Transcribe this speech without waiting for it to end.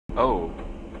Oh.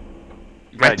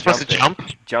 You Am I gotta supposed to jump?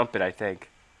 Jump it, I think.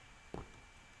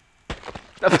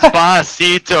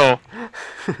 Despacito.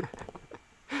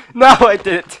 No, I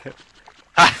did it too.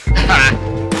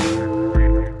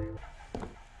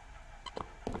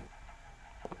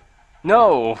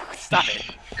 No! Stop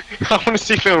it. I want to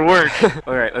see if it would work.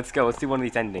 Alright, let's go. Let's do one of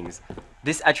these endings.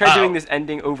 I tried doing this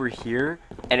ending over here,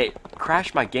 and it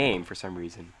crashed my game for some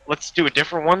reason. Let's do a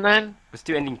different one then. Let's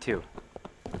do ending 2.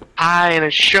 I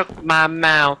shook my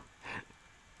mouth.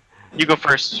 You go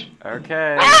first.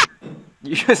 Okay.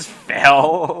 You just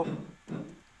fell.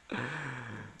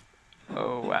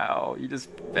 Oh wow, you just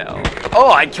fell.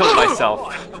 Oh, I killed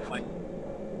myself.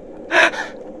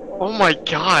 Oh my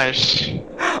gosh.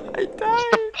 I Just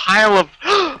died. a pile of.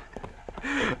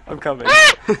 I'm coming.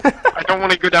 I don't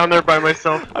want to go down there by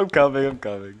myself. I'm coming.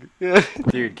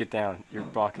 Dude, get down. You're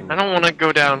blocking me. I don't want to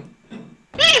go down.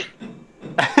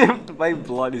 My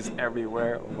blood is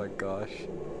everywhere. Oh my gosh.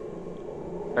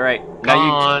 All right,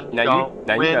 Now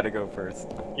you gotta go first.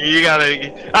 You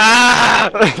gotta. Ah!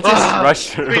 Just rush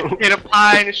through. Sweet potato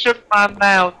pie and shook my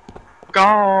mouth.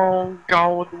 Gone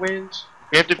with the wind.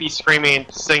 We have to be screaming,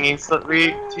 singing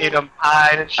sweet potato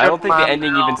pie and shook my mouth. I don't think the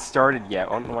ending even started yet.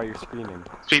 I don't know why you're screaming.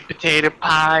 Sweet potato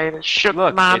pie and shook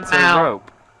Look, my it's mouth. a rope.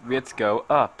 Let's go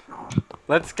up.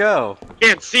 Let's go.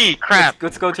 Can't see. Crap.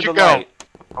 Let's go to the Where'd you light.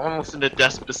 I want to listen to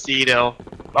Despacito.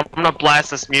 I'm gonna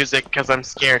blast this music because I'm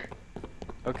scared.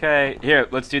 Okay, here,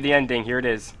 let's do the ending. Here it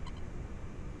is.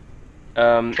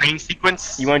 Training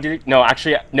sequence? You want to do it? No,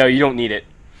 actually, no, you don't need it.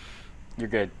 You're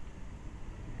good.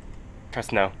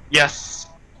 Press no. Yes.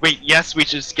 Wait, yes, we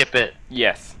should skip it.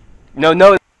 Yes.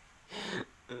 No.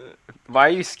 Why are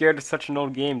you scared of such an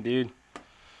old game, dude?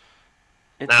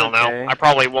 It's I don't okay. know. I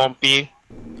probably won't be.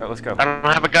 Alright, let's go. I don't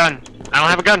have a gun. I don't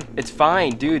have a gun. It's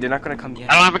fine, dude. They're not gonna come yet.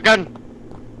 I don't have a gun.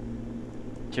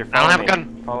 Here, I don't have me. a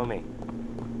gun. Follow me.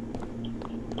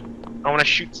 I want to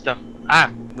shoot stuff.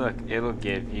 Ah. Look, it'll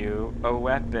give you a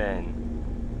weapon.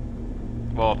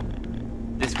 Well,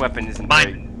 this weapon isn't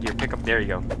very... Here, pick up... There you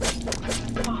go. Can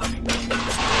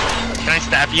I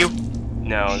stab you?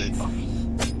 No, it's...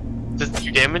 Does it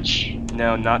do damage?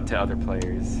 No, not to other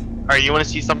players. Alright, you want to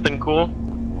see something cool?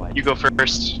 What? You go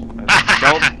first.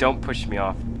 Don't push me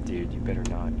off, dude. You better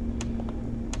not.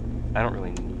 I don't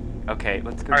really need... Okay,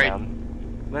 let's go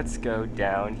down. Let's go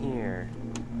down here.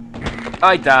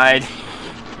 I died.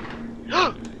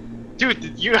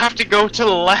 Dude, you have to go to the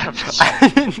left. I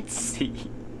didn't see.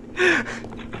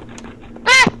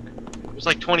 There's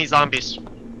like 20 zombies.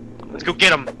 Let's go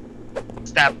get them.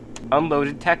 Stab.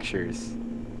 Unloaded textures.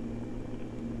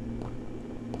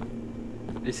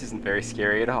 This isn't very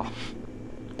scary at all.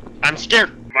 I'm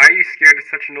scared. Why are you scared of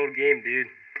such an old game, dude?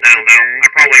 I don't know. I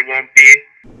probably won't be.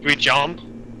 Do we jump?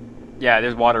 Yeah,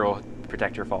 there's water will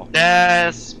protect your fall.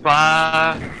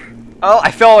 Oh,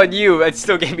 I fell on you. It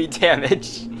still gave me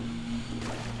damage.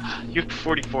 You have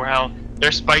 44 health.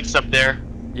 There's spikes up there.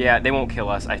 Yeah, they won't kill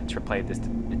us. I played this.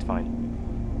 It's fine.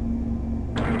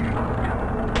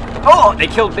 Oh, they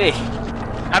killed me.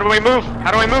 How do I move?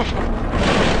 How do I move?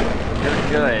 You're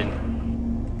good.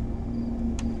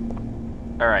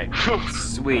 Alright.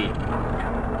 Sweet.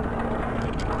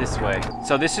 This way.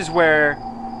 So this is where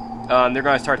they're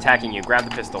gonna start attacking you. Grab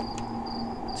the pistol.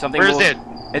 Something. Where is it?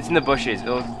 It's in the bushes.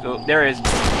 There it is.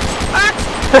 Ah!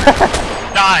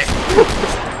 Die!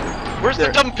 Where's the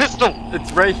dumb pistol?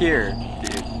 It's right here,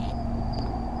 dude.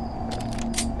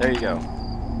 There you go.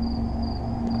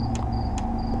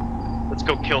 Let's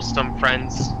go kill some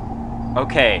friends.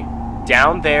 Okay.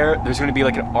 Down there, there's gonna be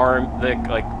like an arm,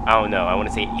 like I don't know. I want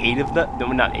to say 8 of them.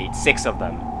 No, not 8. 6 of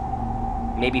them.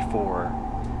 Maybe 4.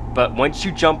 But once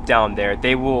you jump down there,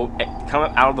 they will come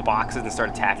out of the boxes and start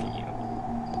attacking you.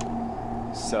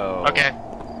 So. Okay.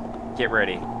 Get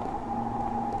ready.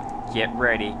 Get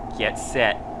ready. Get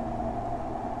set.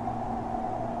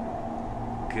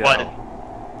 Go. What?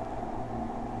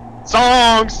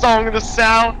 Song of the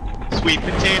South. Sweet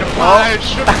potato pie.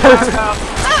 Sugar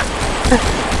pie.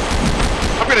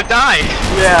 I'm gonna die.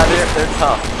 Yeah, they're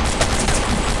tough.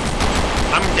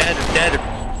 I'm dead.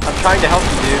 I'm trying to help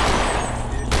you, dude.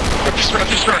 Just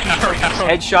run.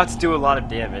 Headshots do a lot of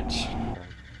damage.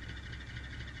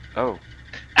 Oh.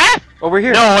 Ah! Over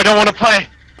here. No, I don't want to play.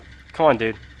 Come on,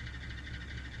 dude.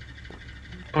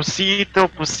 Pusito.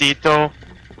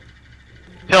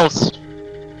 Pills.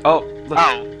 Oh, look.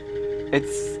 Ow.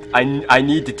 It's... I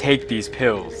need to take these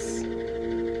pills.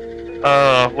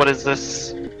 What is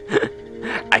this?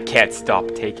 I can't stop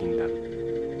taking them.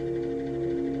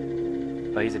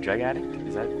 Oh, he's a drug addict?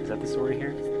 Is that the story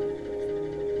here?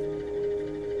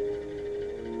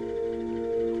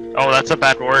 Oh, that's a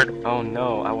bad word. Oh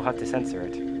no, I will have to censor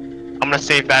it. I'm gonna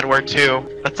say a bad word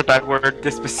too. That's a bad word.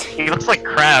 He looks like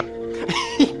crap.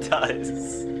 He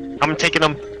does. I'm taking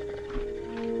him.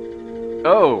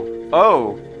 Oh.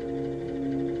 Oh.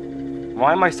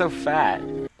 Why am I so fat?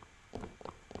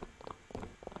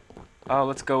 Oh,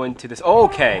 let's go into this. Oh,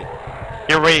 okay.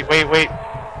 Here, wait.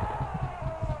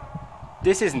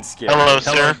 This isn't scary. Hello,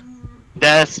 sir.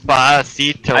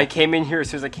 Despacito. I came in here, as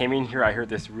soon as I came in here, I heard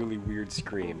this really weird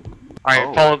scream. Alright,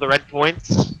 Oh. follow the red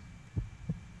points.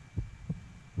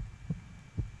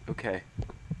 Okay.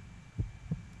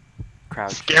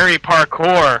 Crouch. Scary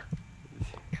parkour.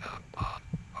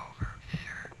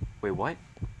 Wait, what?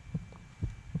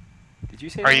 Did you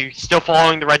say Are that? you still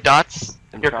following the red dots?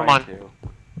 I'm Here, come trying on. to.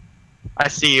 I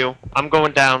see you. I'm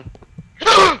going down.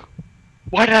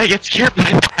 Why did I get scared by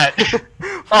that?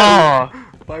 Oh,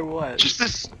 By what? just a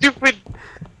stupid...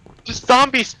 Just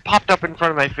zombies popped up in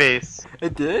front of my face.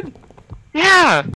 It did? Yeah!